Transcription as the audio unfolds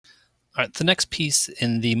All right, the next piece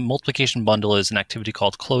in the multiplication bundle is an activity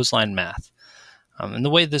called Clothesline Math. And the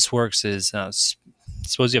way this works is,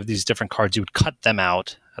 suppose you have these different cards, you would cut them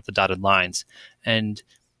out at the dotted lines. And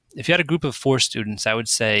if you had a group of 4 students, I would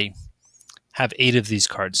say have 8 of these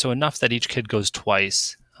cards. So enough that each kid goes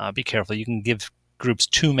twice. Be careful. You can give groups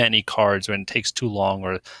too many cards when it takes too long,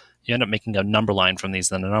 or you end up making a number line from these.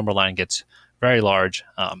 Then the number line gets very large.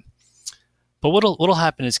 But what'll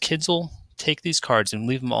happen is kids will take these cards and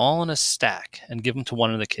leave them all in a stack and give them to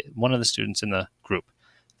one of the students in the group.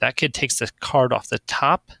 That kid takes the card off the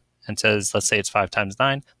top and says, let's say it's 5 times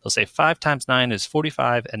 9. They'll say 5 times 9 is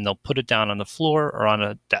 45, and they'll put it down on the floor or on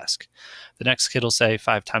a desk. The next kid will say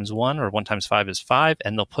 5 times 1 or 1 times 5 is 5,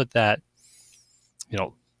 and they'll put that,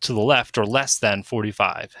 to the left or less than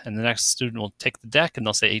 45. And the next student will take the deck and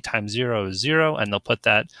they'll say 8 times 0 is 0, and they'll put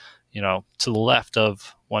that, to the left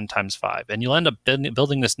of 1 times 5. And you'll end up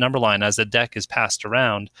building this number line as the deck is passed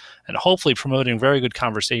around, and hopefully promoting very good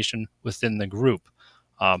conversation within the group.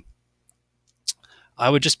 I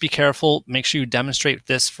would just be careful. Make sure you demonstrate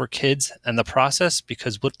this for kids and the process,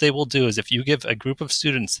 because what they will do is, if you give a group of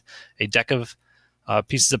students a deck of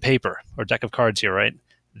pieces of paper or deck of cards here, right,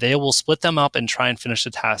 they will split them up and try and finish the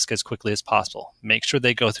task as quickly as possible. Make sure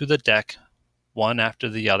they go through the deck one after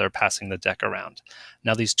the other, passing the deck around.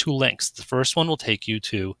 Now, these 2 links, the first one will take you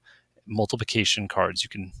to multiplication cards. You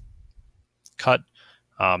can cut,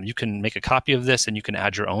 you can make a copy of this, and you can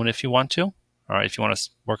add your own if you want to. All right, if you want to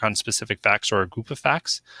work on specific facts or a group of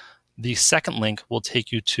facts. The second link will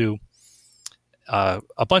take you to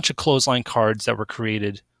a bunch of clothesline cards that were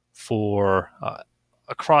created for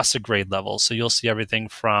across the grade level. So you'll see everything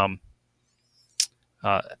from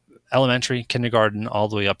elementary, kindergarten, all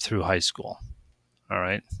the way up through high school. All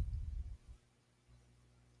right.